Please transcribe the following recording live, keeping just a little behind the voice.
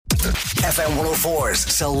FM 104's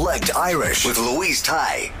Select Irish with Louise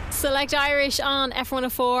Ty. Select Irish on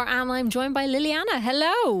F104, and I'm joined by Liliana.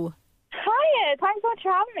 Hello. Hiya, thanks so much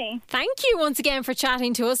for having me. Thank you once again for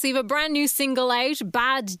chatting to us. We have a brand new single out,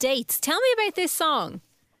 Bad Dates. Tell me about this song.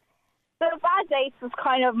 So Bad Dates was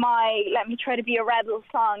kind of my, let me try to be a rebel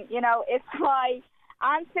song. You know, it's my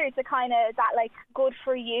answer to kind of that like good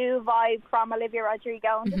for you vibe from Olivia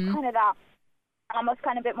Rodrigo. And just kind of that almost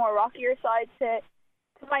kind of bit more rockier side to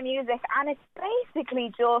my music. And it's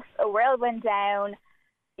basically just a whirlwind down,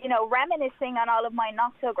 you know, reminiscing on all of my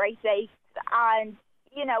not so great dates. And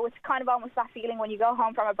you know, it's kind of almost that feeling when you go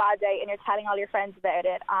home from a bad date and you're telling all your friends about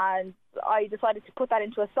it. And I decided to put that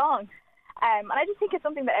into a song. And I just think it's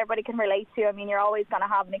something that everybody can relate to. I mean, you're always going to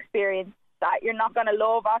have an experience that you're not going to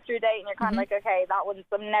love after a date, and you're kind of like, okay, that one's,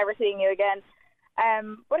 I'm never seeing you again.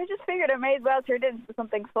 But I just figured I may as well turn it into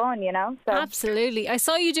something fun, you know? So. Absolutely. I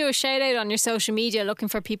saw you do a shout out on your social media looking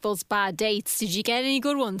for people's bad dates. Did you get any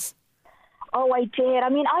good ones? Oh, I did. I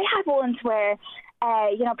mean, I had ones where,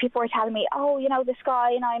 you know, people were telling me, oh, you know, this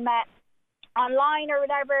guy and I met online or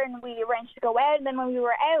whatever, and we arranged to go out. And then when we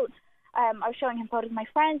were out, I was showing him photos of my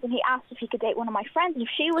friends, and he asked if he could date one of my friends. And if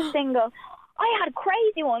she was single, I had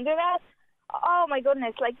crazy ones. Oh my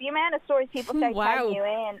goodness, like the amount of stories people start telling you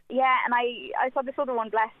in. Yeah, and I saw this other one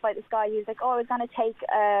blessed by this guy. He was like, oh, I was going to take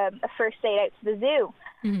a first date out to the zoo.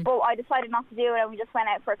 But I decided not to do it, and we just went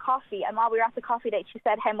out for a coffee. And while we were at the coffee date, she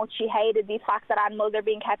said how much she hated the fact that animals are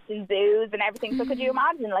being kept in zoos and everything. So could you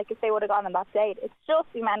imagine, like, if they would have gone on that date? It's just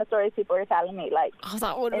the amount of stories people are telling me, like, oh,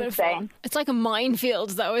 that would have been fun. It's like a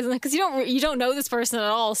minefield, though, isn't it? Because you don't know this person at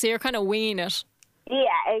all, so you're kind of winging it.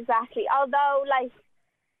 Yeah, exactly. Although, like,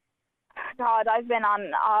 God, I've been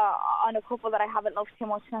on a couple that I haven't loved too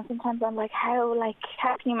much now. Sometimes I'm like, how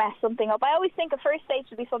can you mess something up? I always think a first date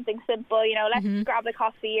should be something simple, you know, let's grab a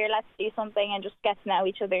coffee or let's do something and just get to know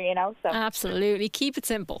each other, you know. So absolutely, keep it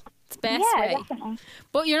simple. It's the best way. Definitely.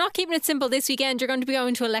 But you're not keeping it simple this weekend. You're going to be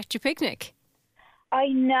going to Electric Picnic. I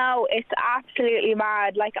know, it's absolutely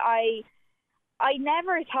mad. Like I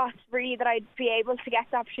never thought really that I'd be able to get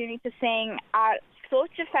the opportunity to sing at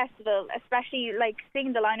such a festival, especially like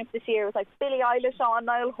seeing the lineup this year. It was like Billie Eilish on,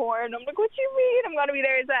 Niall Horan. I'm like, what do you mean I'm going to be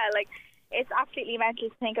there as well? Like, it's absolutely mental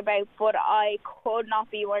to think about, but I could not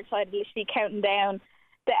be more excited, literally counting down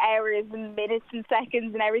the hours and minutes and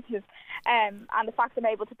seconds and everything. And the fact that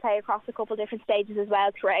I'm able to play across a couple of different stages as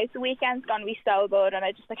well throughout the weekend's going to be so good, and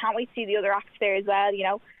I can't wait to see the other acts there as well, you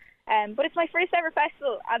know. But it's my first ever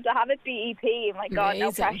festival, and to have it be EP, my God,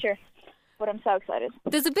 no pressure. But I'm so excited.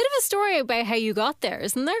 There's a bit of a story about how you got there,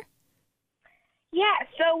 isn't there? Yeah,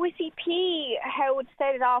 so with EP, how it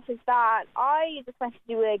started off is that I just went to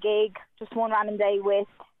do a gig just one random day with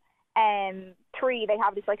Three. They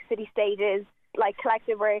have these like city stages, like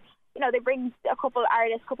collective, where, you know, they bring a couple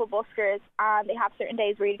artists, couple buskers, and they have certain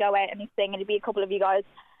days where you go out and you sing, and it'd be a couple of you guys.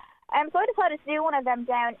 So I decided to do one of them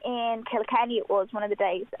down in Kilkenny. It was one of the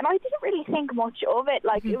days, and I didn't really think much of it.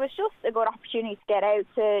 Like, it was just a good opportunity to get out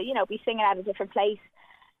to, you know, be singing at a different place.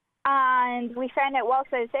 And we found out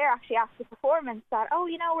whilst I was there, actually after the performance, that, oh,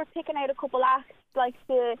 you know, we're picking out a couple acts like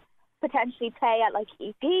to potentially play at like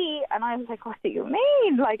EP. And I was like, what do you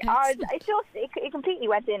mean? Like, it completely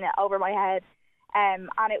went in over my head. And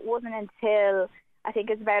it wasn't until I think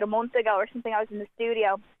it's about a month ago or something, I was in the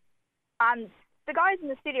studio, and the guys in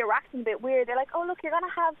the studio were acting a bit weird. They're like, oh, look, you're going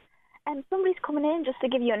to have somebody's coming in just to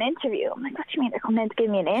give you an interview. I'm like, what do you mean they're coming in to give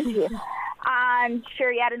me an interview? And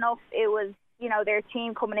sure, yet enough, it was, you know, their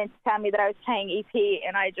team coming in to tell me that I was playing EP,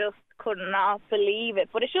 and I just could not believe it.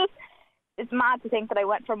 But it's mad to think that I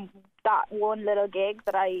went from that one little gig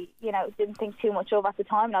that I, you know, didn't think too much of at the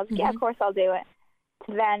time, and I was like, yeah, of course I'll do it,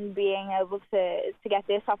 to then being able to get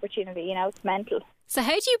this opportunity. You know, it's mental. So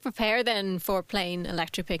how do you prepare then for playing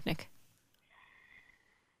Electric Picnic?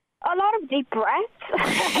 A lot of deep breaths.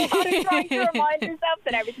 A lot of trying to remind yourself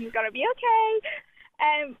that everything's going to be okay.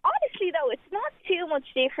 Honestly, though, it's not too much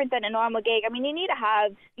different than a normal gig. I mean, you need to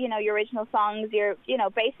have, you know, your original songs, your, you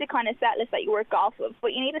know, basic kind of set list that you work off of.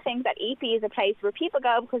 But you need to think that EP is a place where people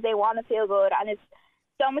go because they want to feel good, and it's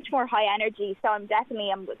so much more high energy. So I'm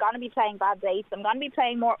going to be playing Bad Dates. I'm going to be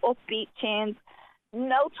playing more upbeat tunes.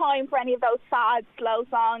 No time for any of those sad, slow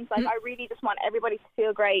songs. Like, I really just want everybody to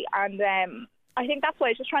feel great, and I think that's why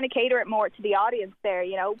I was just trying to cater it more to the audience there,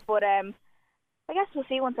 you know. But I guess we'll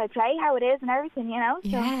see once I play how it is and everything, you know. So.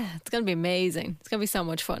 Yeah, it's going to be amazing. It's going to be so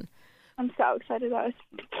much fun. I'm so excited about it.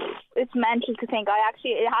 It's mental to think.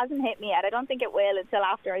 It hasn't hit me yet. I don't think it will until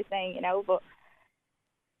after I sing, you know. But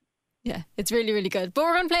yeah, it's really, really good. But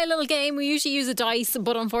we're going to play a little game. We usually use a dice,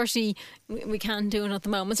 but unfortunately we can't do it at the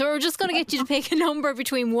moment. So we're just going to get you to pick a number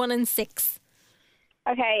between 1 and 6.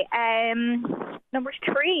 Okay, number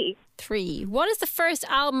 3. 3. What is the first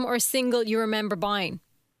album or single you remember buying?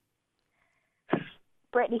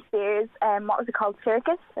 Britney Spears, what was it called?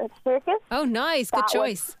 Circus? Circus? Oh, nice. Good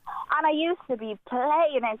choice. And I used to be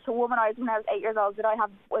playing it to womanize when I was 8 years old. Did I have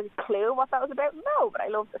a clue what that was about? No, but I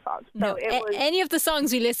loved the song. So No, it was... any of the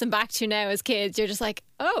songs we listen back to now as kids, you're just like,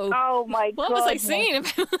 oh my what God. was I singing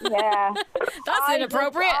about? Yeah. That's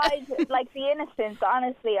inappropriate. Like the innocence,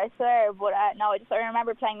 honestly, I swear. But no, I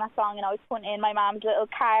remember playing that song and I was putting it in my mom's little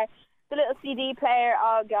car, the little CD player.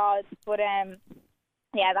 Oh, God. But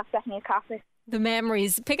yeah, that's definitely a classic. The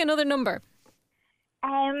memories. Pick another number.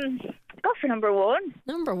 Go for number 1.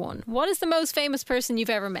 Number 1. What is the most famous person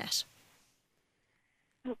you've ever met?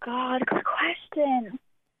 Oh God, good question.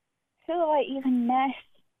 Who have I even met?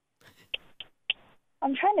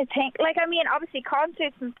 I'm trying to think. Like, I mean, obviously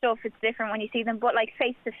concerts and stuff, it's different when you see them, but like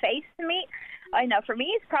face to face to me, I know for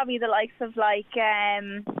me it's probably the likes of like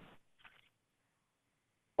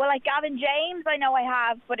well, like Gavin James, I know I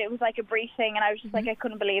have, but it was like a brief thing, and I was just like, I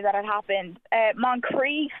couldn't believe that had happened.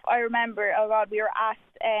 Moncrief, I remember. Oh God, we were at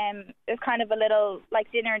it was kind of a little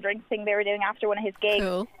like dinner and drinks thing they were doing after one of his gigs,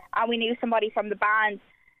 Cool. and we knew somebody from the band,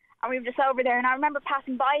 and we were just over there, and I remember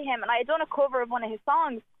passing by him, and I had done a cover of one of his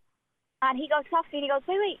songs, and he goes softly, and he goes,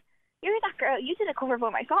 wait, you're that girl, you did a cover of one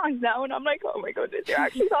of my songs now. And I'm like, oh my goodness, you're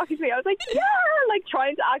actually talking to me. I was like, yeah, like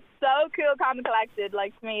trying to act so cool, calm and collected.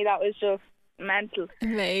 Like, to me, that was just mental.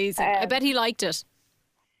 Amazing. I bet he liked it.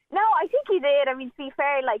 No, I think he did. I mean, to be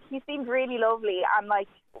fair, like, he seemed really lovely, and like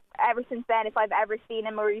ever since then, if I've ever seen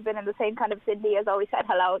him or he's been in the same kind of vicinity, he has always said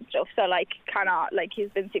hello and stuff. So like, he's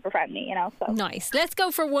been super friendly, you know. So Nice. Let's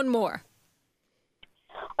go for one more.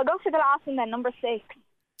 I'll go for the last one then, number 6.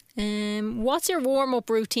 What's your warm-up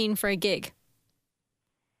routine for a gig?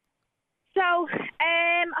 So,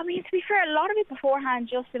 I mean, to be fair, a lot of it beforehand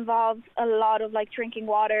just involves a lot of like drinking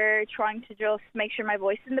water, trying to just make sure my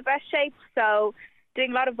voice is in the best shape. So,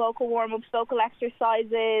 doing a lot of vocal warm-ups, vocal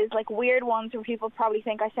exercises, like weird ones where people probably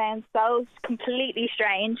think I sound so completely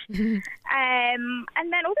strange. And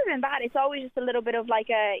then other than that, it's always just a little bit of like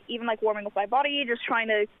even like warming up my body, just trying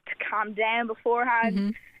to calm down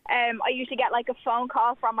beforehand. I usually get like a phone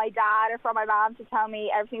call from my dad or from my mom to tell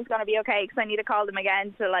me everything's going to be okay, because I need to call them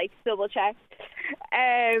again to like double check.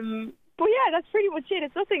 But yeah, that's pretty much it.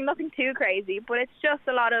 It's nothing too crazy, but it's just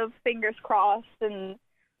a lot of fingers crossed and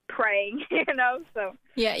praying, you know. So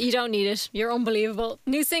Yeah, you don't need it. You're unbelievable.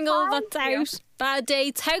 New single that's out. Bad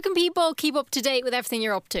Dates. How can people keep up to date with everything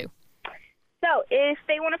you're up to? So if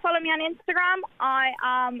they want to follow me on Instagram, I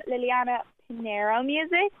am Liliana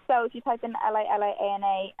Music. So if you type in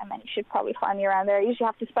Liliana, and then you should probably find me around there. I usually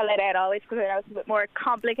have to spell it out always because I know it's a bit more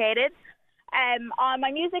complicated. On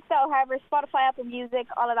my music though, however, Spotify, Apple Music,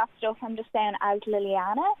 all of that stuff, I'm just down as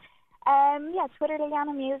Liliana. Yeah, Twitter,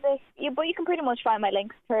 Liliana Music. But you can pretty much find my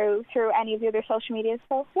links through any of the other social medias.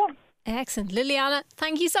 So yeah. Excellent. Liliana,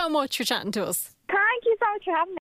 thank you so much for chatting to us. Thank you so much for having me.